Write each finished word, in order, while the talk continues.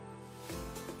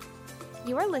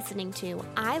You are listening to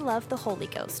I Love the Holy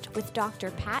Ghost with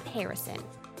Dr. Pat Harrison.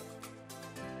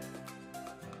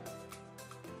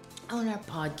 On our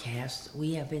podcast,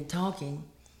 we have been talking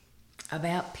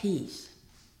about peace.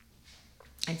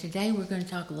 And today we're going to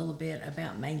talk a little bit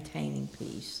about maintaining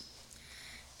peace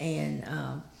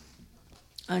and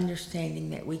understanding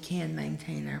that we can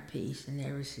maintain our peace in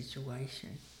every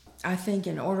situation. I think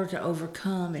in order to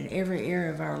overcome in every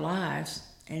area of our lives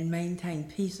and maintain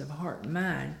peace of heart and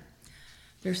mind,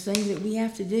 there's things that we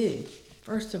have to do.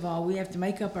 First of all, we have to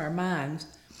make up our minds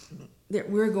that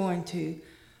we're going to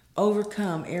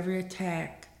overcome every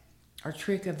attack or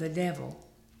trick of the devil.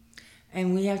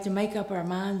 And we have to make up our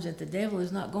minds that the devil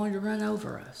is not going to run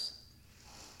over us.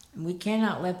 And we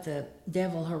cannot let the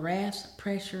devil harass,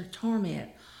 pressure, torment,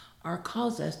 or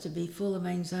cause us to be full of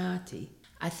anxiety.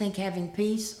 I think having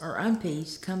peace or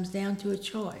unpeace comes down to a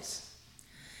choice.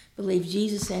 Believe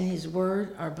Jesus and his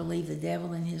word or believe the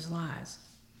devil and his lies.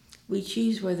 We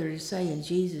choose whether to stay in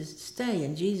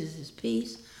Jesus'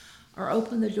 peace or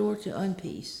open the door to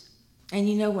unpeace. And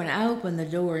you know, when I opened the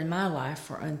door in my life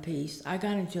for unpeace, I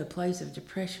got into a place of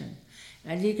depression.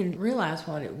 And I didn't realize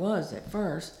what it was at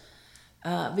first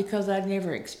because I'd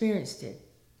never experienced it.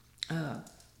 I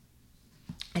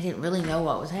didn't really know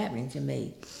what was happening to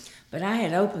me. But I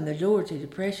had opened the door to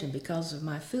depression because of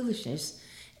my foolishness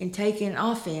in taking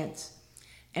offense.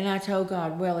 And I told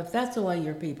God, well, if that's the way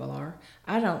your people are,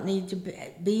 I don't need to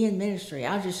be in ministry.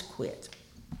 I'll just quit.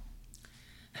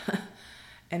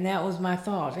 And that was my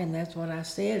thought, and that's what I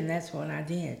said, and that's what I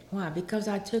did. Why? Because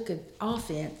I took an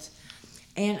offense,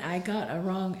 and I got a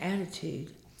wrong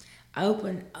attitude. I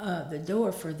opened the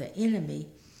door for the enemy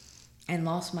and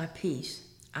lost my peace.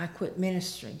 I quit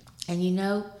ministry. And you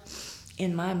know,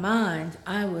 in my mind,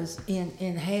 I was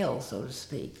in hell, so to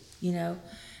speak. You know,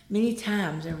 many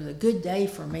times there was a good day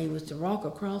for me was to walk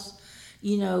across,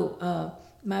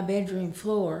 my bedroom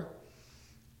floor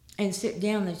and sit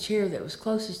down in the chair that was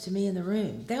closest to me in the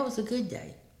room. That was a good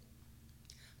day.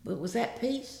 But was that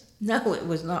peace? No, it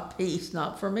was not peace,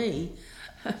 not for me.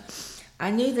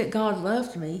 I knew that God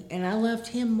loved me, and I loved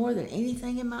him more than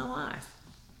anything in my life.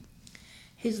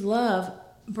 His love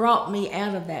brought me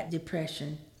out of that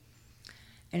depression,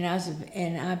 and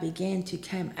I began to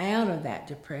come out of that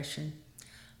depression.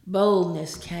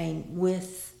 Boldness came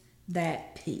with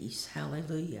that peace.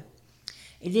 Hallelujah.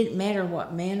 It didn't matter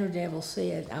what man or devil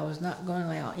said. I was not going to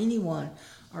allow anyone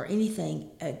or anything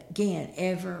again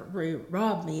ever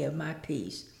rob me of my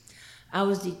peace. I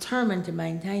was determined to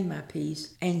maintain my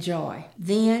peace and joy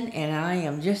then, and I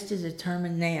am just as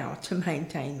determined now to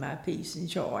maintain my peace and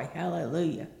joy.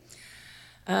 Hallelujah.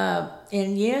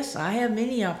 And yes, I have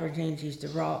many opportunities to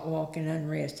walk in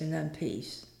unrest and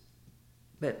unpeace.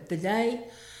 But the day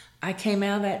I came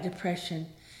out of that depression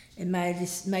and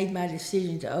made my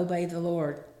decision to obey the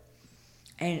Lord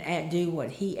and do what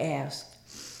he asked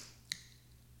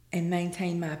and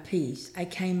maintain my peace, I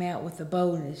came out with a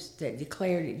boldness that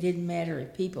declared it didn't matter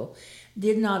if people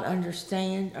did not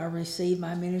understand or receive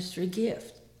my ministry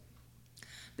gift.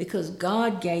 Because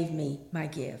God gave me my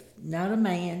gift, not a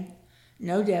man,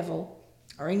 no devil,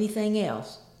 or anything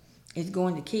else is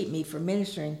going to keep me from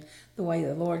ministering the way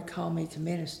the Lord called me to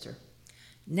minister.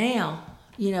 Now,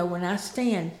 when I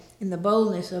stand in the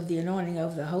boldness of the anointing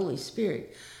of the Holy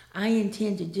Spirit, I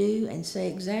intend to do and say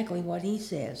exactly what he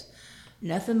says.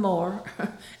 Nothing more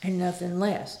and nothing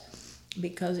less.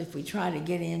 Because if we try to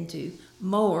get into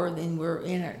more, then we're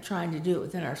trying to do it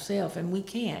within ourselves, and we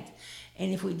can't.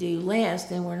 And if we do less,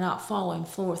 then we're not following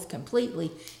forth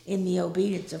completely in the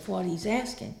obedience of what he's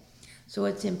asking. So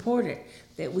it's important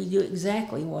that we do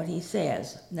exactly what he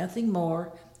says. Nothing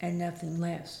more and nothing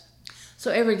less. So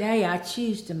every day I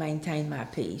choose to maintain my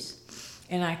peace.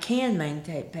 And I can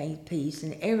maintain peace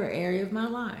in every area of my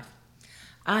life.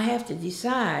 I have to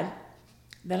decide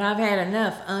that I've had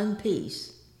enough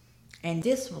unpeace and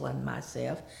discipline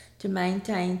myself to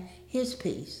maintain his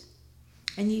peace.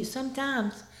 And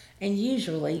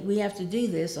usually we have to do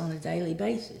this on a daily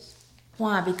basis.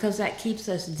 Why? Because that keeps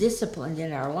us disciplined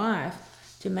in our life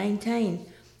to maintain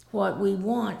what we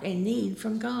want and need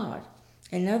from God.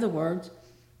 In other words,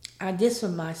 I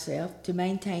discipline myself to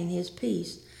maintain his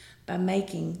peace by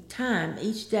making time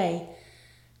each day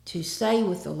to stay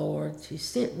with the Lord, to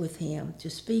sit with him, to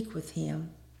speak with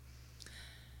him.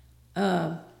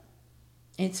 And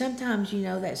sometimes,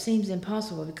 that seems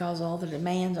impossible because of all the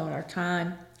demands on our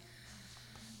time.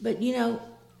 But, you don't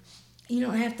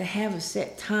have to have a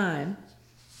set time.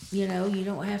 You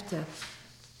don't have to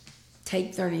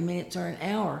take 30 minutes or an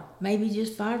hour, maybe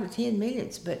just 5 or 10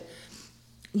 minutes, but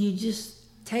you just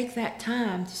take that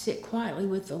time to sit quietly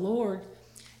with the Lord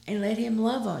and let him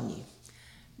love on you.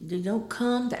 You don't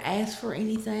come to ask for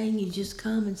anything. You just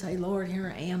come and say, Lord,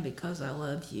 here I am because I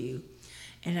love you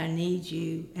and I need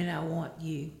you and I want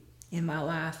you in my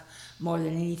life more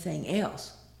than anything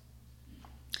else.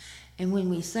 And when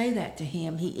we say that to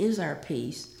him, he is our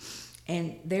peace.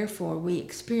 And therefore, we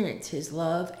experience his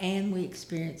love and we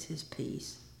experience his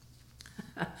peace.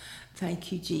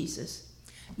 Thank you, Jesus.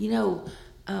 You know,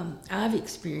 I've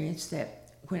experienced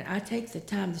that when I take the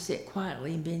time to sit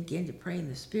quietly and begin to pray in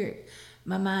the Spirit,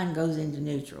 my mind goes into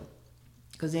neutral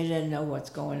because it doesn't know what's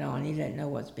going on. It doesn't know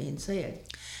what's being said.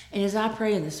 And as I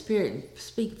pray in the Spirit and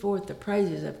speak forth the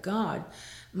praises of God,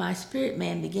 my spirit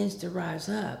man begins to rise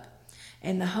up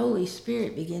and the Holy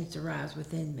Spirit begins to rise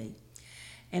within me.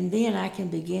 And then I can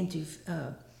begin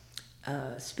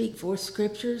to speak forth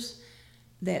scriptures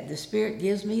that the Spirit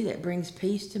gives me that brings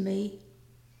peace to me,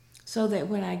 so that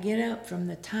when I get up from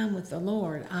the time with the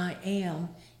Lord, I am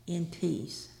in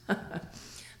peace.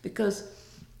 Because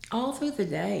all through the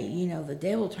day, you know, the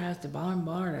devil tries to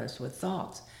bombard us with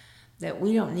thoughts that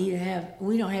we don't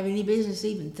have any business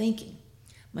even thinking,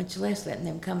 much less letting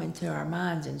them come into our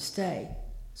minds and stay.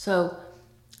 So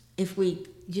if we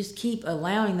just keep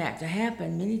allowing that to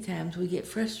happen, many times we get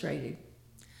frustrated.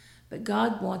 But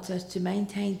God wants us to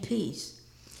maintain peace.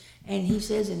 And he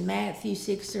says in Matthew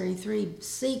 6:33,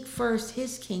 seek first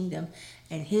his kingdom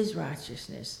and his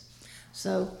righteousness.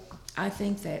 So I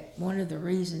think that one of the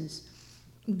reasons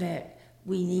that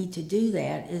we need to do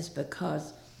that is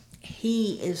because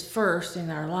he is first in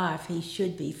our life. He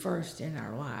should be first in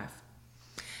our life.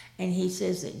 And he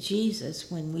says that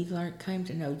Jesus, when we came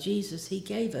to know Jesus, he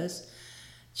gave us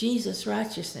Jesus'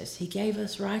 righteousness. He gave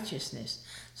us righteousness.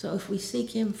 So if we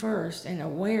seek him first and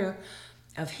aware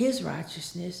of his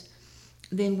righteousness,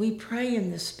 then we pray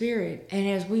in the Spirit. And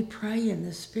as we pray in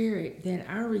the Spirit, then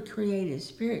our recreated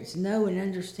spirits know and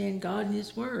understand God and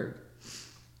his word.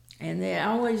 And it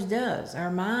always does.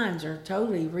 Our minds are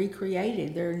totally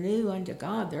recreated. They're new unto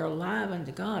God. They're alive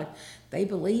unto God. They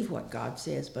believe what God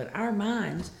says. But our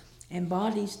minds and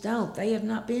bodies don't. They have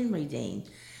not been redeemed.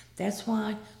 That's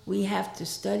why we have to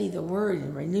study the word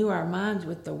and renew our minds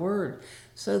with the word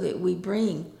so that we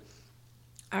bring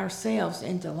ourselves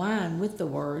into line with the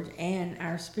word and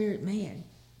our spirit man.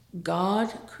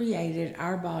 God created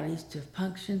our bodies to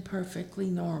function perfectly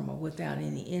normal without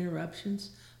any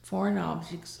interruptions, foreign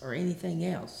objects, or anything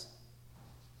else.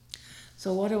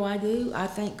 So what do? I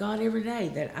thank God every day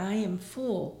that I am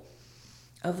full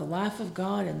of the life of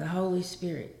God and the Holy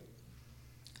Spirit.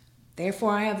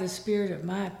 Therefore I have the spirit of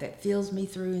might that fills me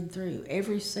through and through.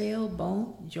 Every cell,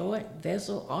 bone, joint,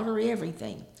 vessel, artery,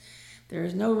 everything. There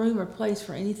is no room or place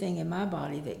for anything in my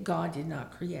body that God did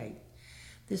not create.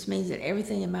 This means that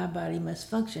everything in my body must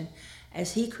function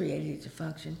as he created it to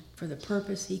function for the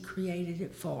purpose he created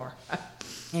it for.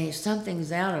 And if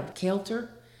something's out of kilter,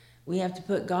 we have to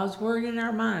put God's word in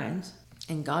our minds,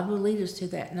 and God will lead us to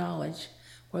that knowledge,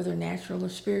 whether natural or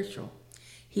spiritual.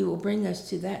 He will bring us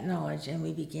to that knowledge, and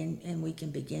we can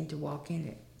begin to walk in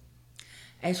it.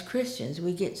 As Christians,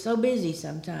 we get so busy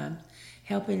sometimes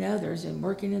helping others and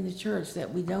working in the church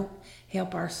that we don't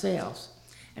help ourselves.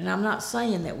 And I'm not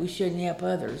saying that we shouldn't help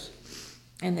others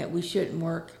and that we shouldn't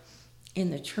work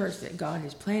in the church that God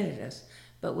has planted us,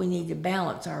 but we need to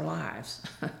balance our lives.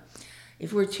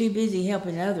 If we're too busy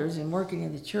helping others and working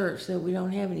in the church that we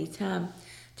don't have any time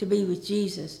to be with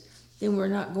Jesus, then we're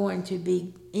not going to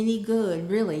be any good,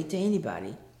 really, to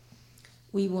anybody.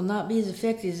 We will not be as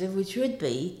effective as we should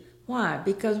be. Why?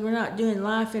 Because we're not doing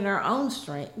life in our own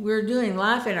strength. We're doing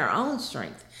life in our own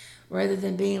strength rather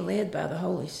than being led by the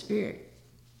Holy Spirit.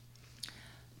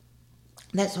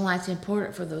 That's why it's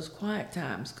important for those quiet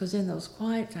times, because in those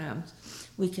quiet times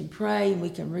we can pray and we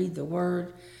can read the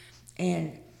Word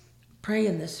and pray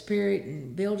in the Spirit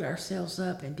and build ourselves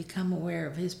up and become aware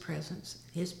of his presence,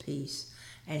 his peace,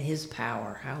 and his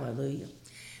power. Hallelujah.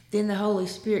 Then the Holy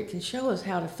Spirit can show us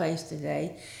how to face the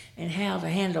day and how to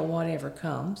handle whatever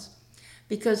comes,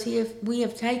 because we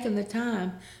have taken the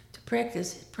time to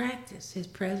practice his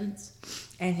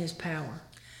presence and his power.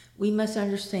 We must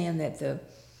understand that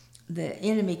the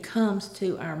enemy comes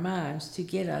to our minds to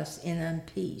get us in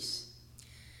unpeace.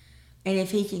 And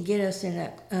if he can get us in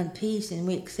unpeace and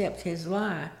we accept his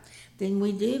lie, then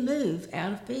we do move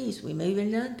out of peace. We move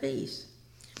into unpeace.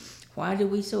 Why do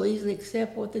we so easily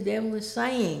accept what the devil is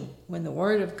saying when the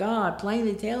Word of God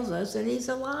plainly tells us that he's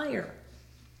a liar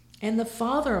and the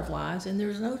father of lies, and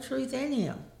there's no truth in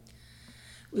him?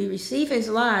 We receive his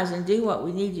lies and do what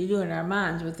we need to do in our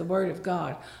minds with the Word of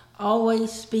God,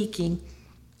 always speaking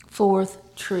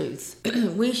forth truth.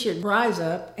 We should rise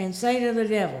up and say to the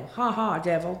devil, "Ha ha,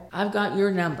 devil, I've got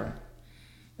your number.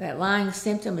 That lying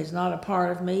symptom is not a part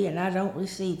of me, and I don't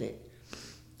receive it.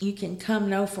 You can come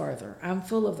no further. I'm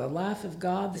full of the life of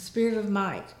God, the spirit of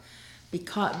might.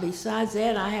 Because besides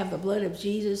that, I have the blood of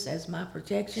Jesus as my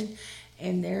protection,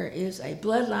 and there is a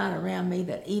bloodline around me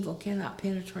that evil cannot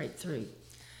penetrate through.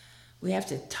 We have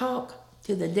to talk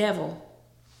to the devil,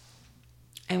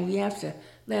 and we have to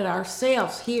let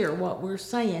ourselves hear what we're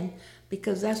saying,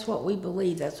 because that's what we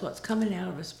believe. That's what's coming out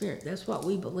of a spirit. That's what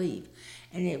we believe.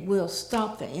 And it will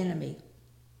stop the enemy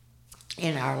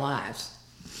in our lives.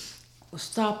 Will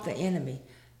stop the enemy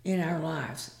in our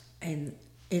lives. And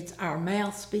it's our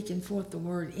mouth speaking forth the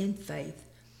word in faith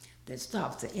that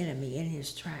stops the enemy in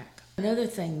his track. Another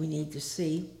thing we need to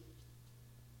see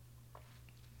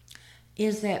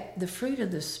is that the fruit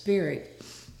of the Spirit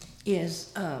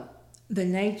is the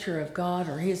nature of God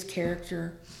or his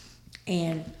character,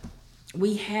 and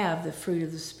we have the fruit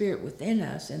of the Spirit within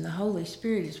us, and the Holy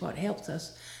Spirit is what helps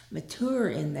us mature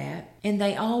in that, and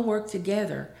they all work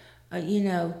together.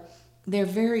 They're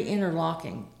very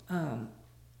interlocking, and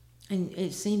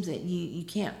it seems that you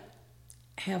can't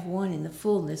have one in the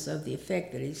fullness of the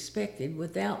effect that is expected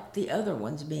without the other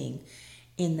ones being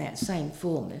in that same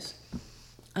fullness.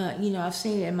 I've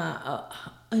seen it in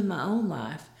my own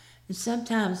life, and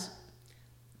sometimes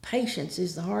patience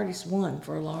is the hardest one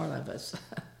for a lot of us.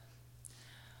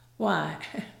 Why?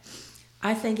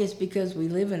 I think it's because we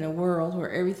live in a world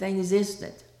where everything is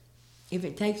instant. If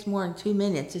it takes more than 2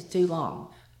 minutes, it's too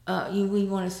long. We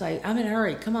want to say, I'm in a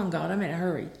hurry. Come on, God, I'm in a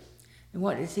hurry. And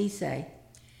what does he say?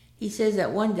 He says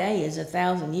that one day is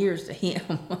 1,000 years to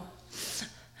him.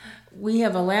 We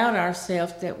have allowed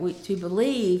ourselves to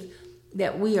believe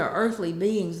that we are earthly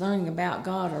beings learning about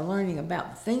God or learning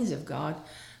about the things of God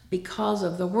because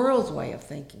of the world's way of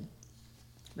thinking.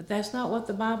 But that's not what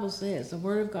the Bible says. The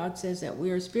Word of God says that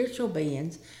we are spiritual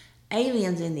beings,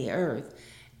 aliens in the earth,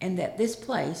 and that this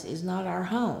place is not our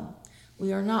home.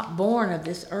 We are not born of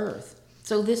this earth.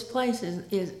 So this place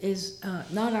is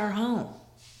not our home.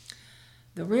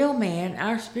 The real man,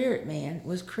 our spirit man,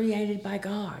 was created by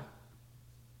God.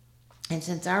 And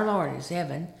since our Lord is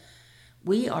heaven,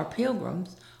 we are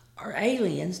pilgrims or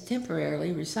aliens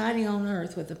temporarily residing on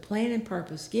earth with a plan and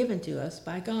purpose given to us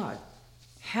by God.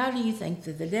 How do you think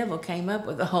that the devil came up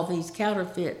with all these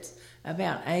counterfeits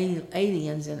about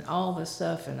aliens and all the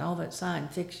stuff and all that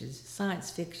science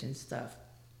fiction stuff?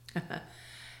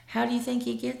 How do you think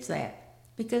he gets that?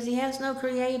 Because he has no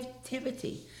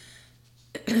creativity.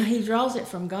 He draws it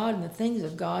from God and the things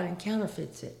of God and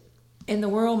counterfeits it. And the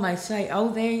world may say,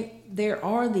 there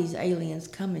are these aliens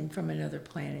coming from another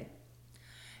planet.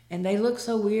 And they look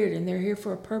so weird, and they're here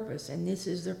for a purpose, and this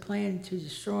is their plan to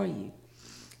destroy you.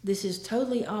 This is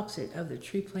totally opposite of the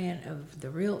true plan of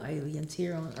the real aliens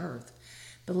here on earth.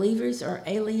 Believers are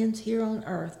aliens here on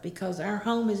earth because our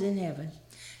home is in heaven,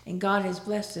 and God has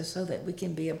blessed us so that we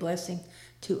can be a blessing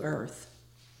to earth.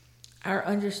 Our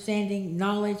understanding,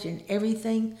 knowledge, and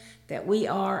everything that we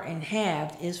are and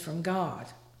have is from God.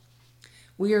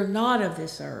 We are not of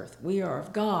this earth. We are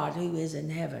of God who is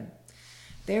in heaven.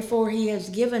 Therefore, he has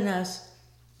given us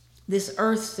this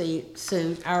earth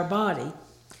suit, our body,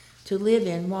 to live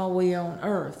in while we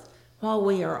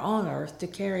are on earth to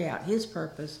carry out his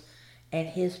purpose and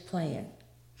his plan.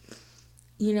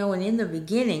 And in the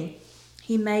beginning,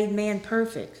 he made man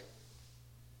perfect.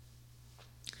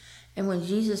 And when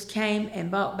Jesus came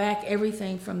and bought back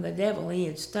everything from the devil he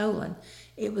had stolen,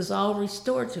 it was all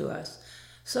restored to us.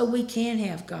 So we can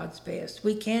have God's best.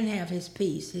 We can have his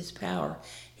peace, his power,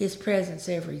 his presence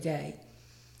every day.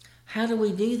 How do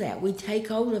we do that? We take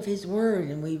hold of his word,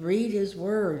 and we read his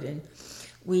word, and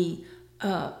we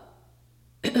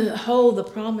hold the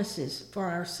promises for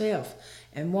ourselves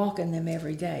and walk in them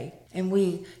every day. And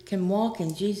we can walk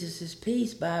in Jesus'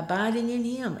 peace by abiding in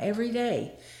him every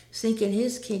day, seeking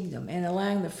his kingdom and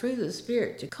allowing the fruit of the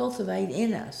Spirit to cultivate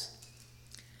in us.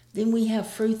 Then we have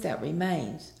fruit that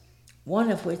remains, one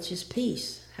of which is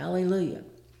peace. Hallelujah.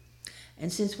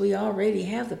 And since we already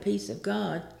have the peace of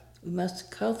God, we must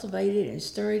cultivate it and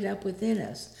stir it up within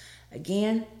us.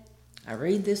 Again, I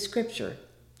read this scripture,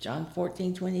 John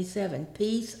 14:27.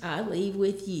 Peace I leave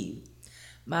with you.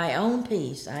 My own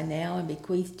peace I now and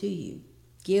bequeath to you.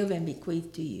 Give and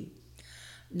bequeath to you.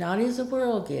 Not as the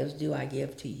world gives do I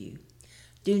give to you.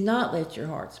 Do not let your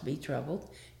hearts be troubled,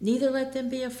 neither let them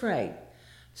be afraid.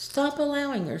 Stop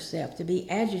allowing yourself to be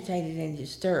agitated and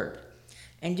disturbed.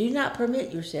 And do not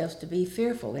permit yourselves to be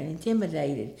fearful and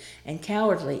intimidated and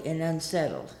cowardly and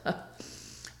unsettled.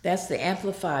 That's the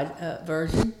Amplified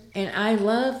version. And I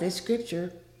love this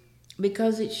scripture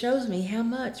because it shows me how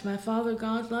much my Father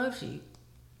God loves you.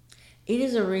 It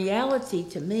is a reality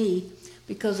to me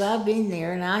because I've been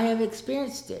there and I have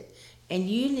experienced it. And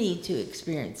you need to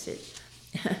experience it.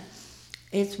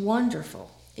 It's wonderful.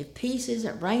 If peace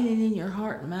isn't reigning in your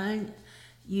heart and mind,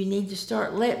 you need to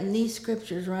start letting these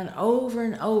scriptures run over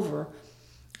and over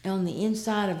on the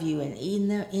inside of you and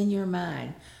in your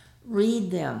mind.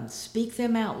 Read them, speak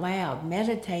them out loud,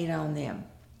 meditate on them.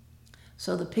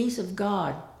 So the peace of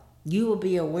God, you will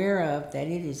be aware of that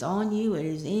it is on you, it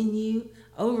is in you,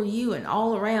 over you, and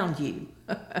all around you.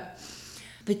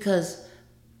 Because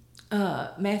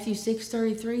Matthew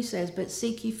 6:33 says, "But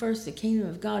seek ye first the kingdom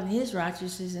of God and his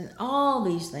righteousness, and all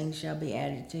these things shall be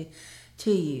added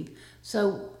to you."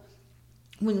 So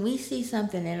when we see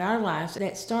something in our lives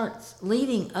that starts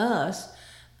leading us,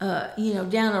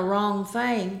 down a wrong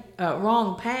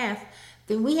path,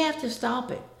 then we have to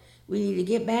stop it. We need to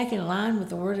get back in line with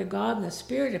the Word of God and the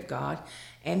Spirit of God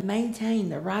and maintain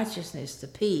the righteousness, the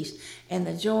peace, and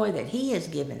the joy that He has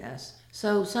given us.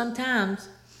 So sometimes,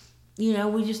 we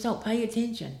just don't pay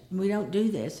attention. We don't do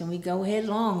this, and we go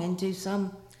headlong into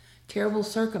some terrible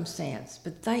circumstance.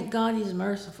 But thank God He's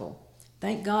merciful.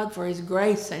 Thank God for His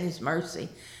grace and His mercy.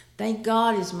 Thank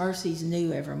God His mercy is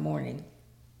new every morning.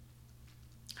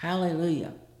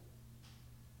 Hallelujah.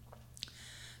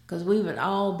 Because we would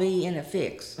all be in a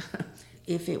fix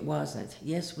if it wasn't.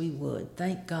 Yes, we would.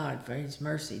 Thank God for His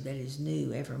mercy that is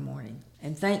new every morning.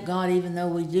 And thank God, even though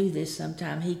we do this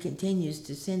sometime, He continues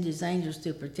to send His angels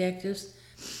to protect us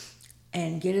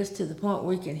and get us to the point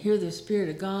where we can hear the Spirit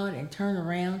of God and turn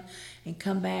around and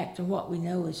come back to what we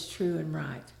know is true and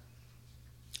right.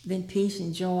 Then peace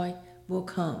and joy will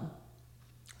come.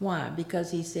 Why? Because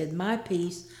He said, "My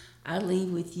peace I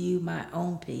leave with you, my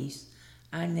own peace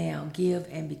I now give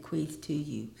and bequeath to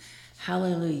you."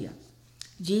 Hallelujah.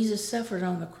 Jesus suffered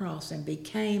on the cross and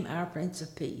became our Prince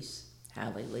of Peace.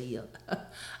 Hallelujah.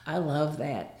 I love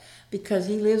that. Because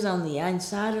He lives on the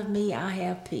inside of me, I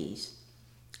have peace.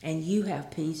 And you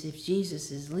have peace if Jesus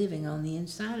is living on the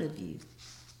inside of you.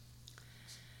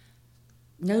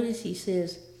 Notice He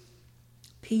says,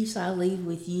 "Peace I leave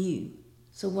with you."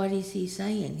 So what is He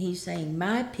saying? He's saying,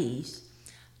 "My peace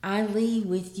I leave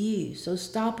with you." So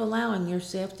stop allowing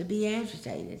yourself to be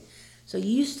agitated. So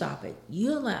you stop it.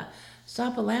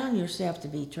 Stop allowing yourself to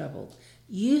be troubled.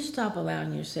 You stop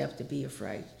allowing yourself to be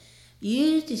afraid.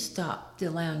 You just stop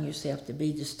allowing yourself to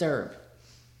be disturbed.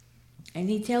 And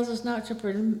He tells us not to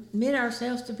permit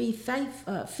ourselves to be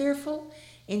fearful,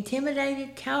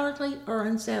 intimidated, cowardly, or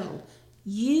unsettled.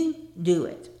 You do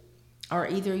it. Or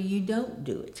either you don't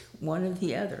do it. One or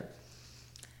the other.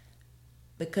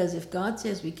 Because if God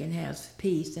says we can have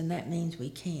peace, then that means we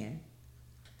can.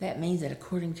 That means that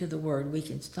according to the Word, we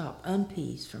can stop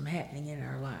unpeace from happening in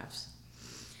our lives.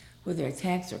 Whether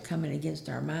attacks are coming against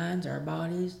our minds, our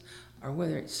bodies, or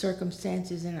whether it's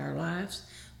circumstances in our lives,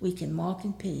 we can walk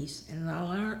in peace and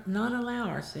not allow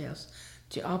ourselves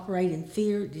to operate in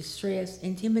fear, distress,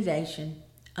 intimidation,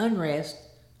 unrest,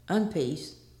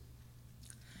 unpeace.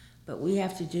 But we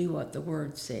have to do what the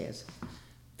Word says.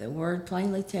 The Word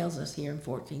plainly tells us here in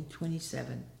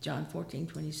John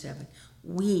 14:27,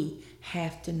 we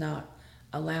have to not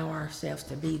allow ourselves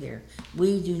to be there.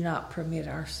 We do not permit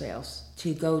ourselves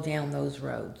to go down those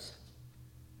roads.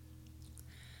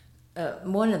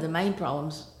 One of the main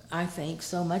problems, I think,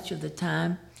 so much of the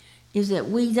time, is that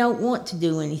we don't want to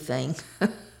do anything.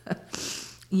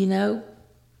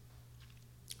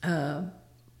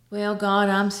 Well, God,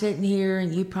 I'm sitting here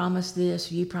and you promised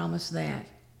this, you promised that.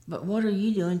 But what are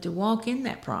you doing to walk in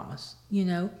that promise?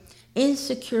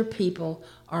 Insecure people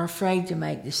are afraid to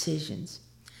make decisions.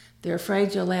 They're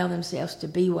afraid to allow themselves to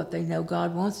be what they know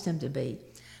God wants them to be.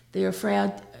 They're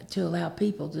afraid to allow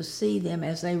people to see them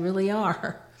as they really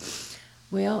are.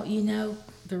 Well,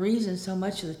 the reason so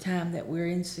much of the time that we're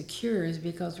insecure is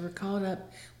because we're caught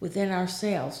up within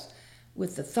ourselves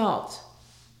with the thoughts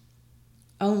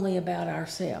only about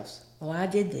ourselves. Well, I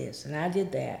did this and I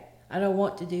did that. I don't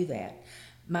want to do that.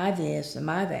 My this and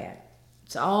my that.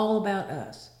 It's all about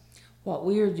us, what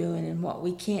we are doing and what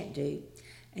we can't do.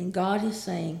 And God is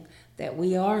saying that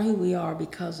we are who we are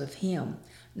because of Him,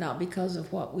 not because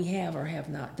of what we have or have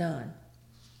not done.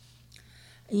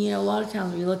 And a lot of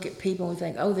times we look at people and we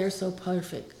think, oh, they're so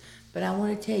perfect. But I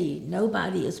want to tell you,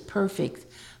 nobody is perfect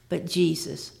but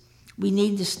Jesus. We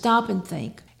need to stop and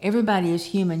think. Everybody is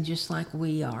human just like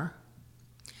we are.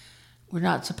 We're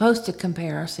not supposed to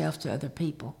compare ourselves to other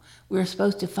people. We're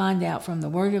supposed to find out from the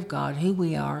Word of God who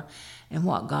we are and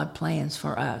what God plans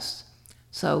for us.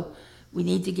 So we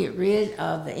need to get rid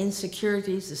of the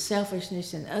insecurities, the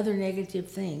selfishness, and other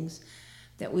negative things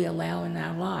that we allow in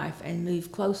our life and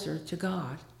move closer to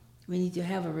God. We need to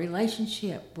have a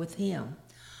relationship with Him.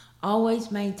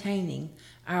 always maintaining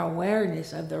our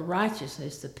awareness of the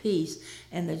righteousness, the peace,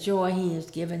 and the joy He has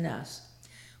given us.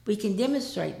 We can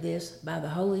demonstrate this by the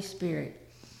Holy Spirit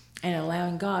and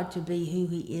allowing God to be who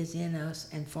He is in us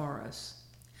and for us.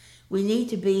 We need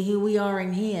to be who we are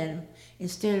in Him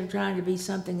instead of trying to be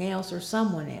something else or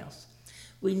someone else.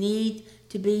 We need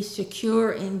to be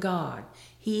secure in God.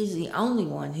 He is the only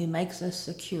one who makes us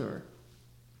secure.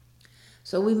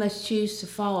 So we must choose to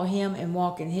follow Him and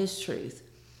walk in His truth.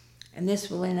 And this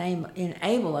will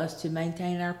enable us to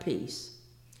maintain our peace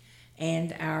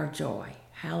and our joy.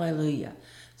 Hallelujah.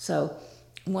 So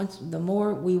the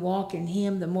more we walk in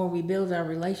Him, the more we build our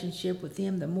relationship with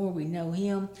Him, the more we know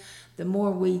Him, the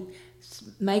more we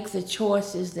make the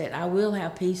choices that I will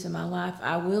have peace in my life,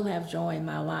 I will have joy in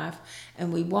my life,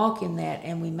 and we walk in that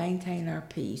and we maintain our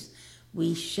peace.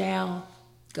 We shall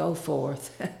go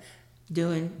forth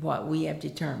doing what we have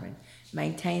determined,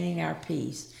 maintaining our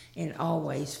peace and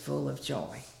always full of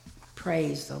joy.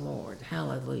 Praise the Lord.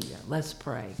 Hallelujah. Let's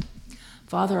pray.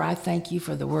 Father, I thank You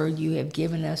for the word You have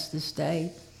given us this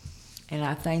day. And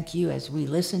I thank You as we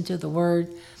listen to the word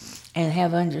and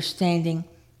have understanding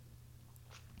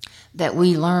that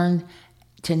we learn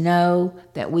to know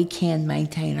that we can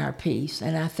maintain our peace.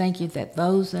 And I thank You that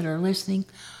those that are listening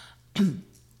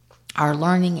are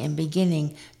learning and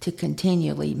beginning to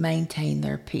continually maintain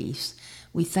their peace.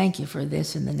 We thank You for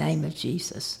this in the name of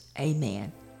Jesus.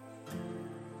 Amen.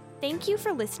 Thank you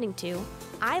for listening to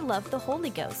I Love the Holy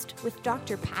Ghost with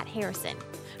Dr. Pat Harrison.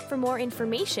 For more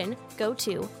information, go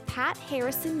to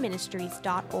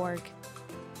patharrisonministries.org.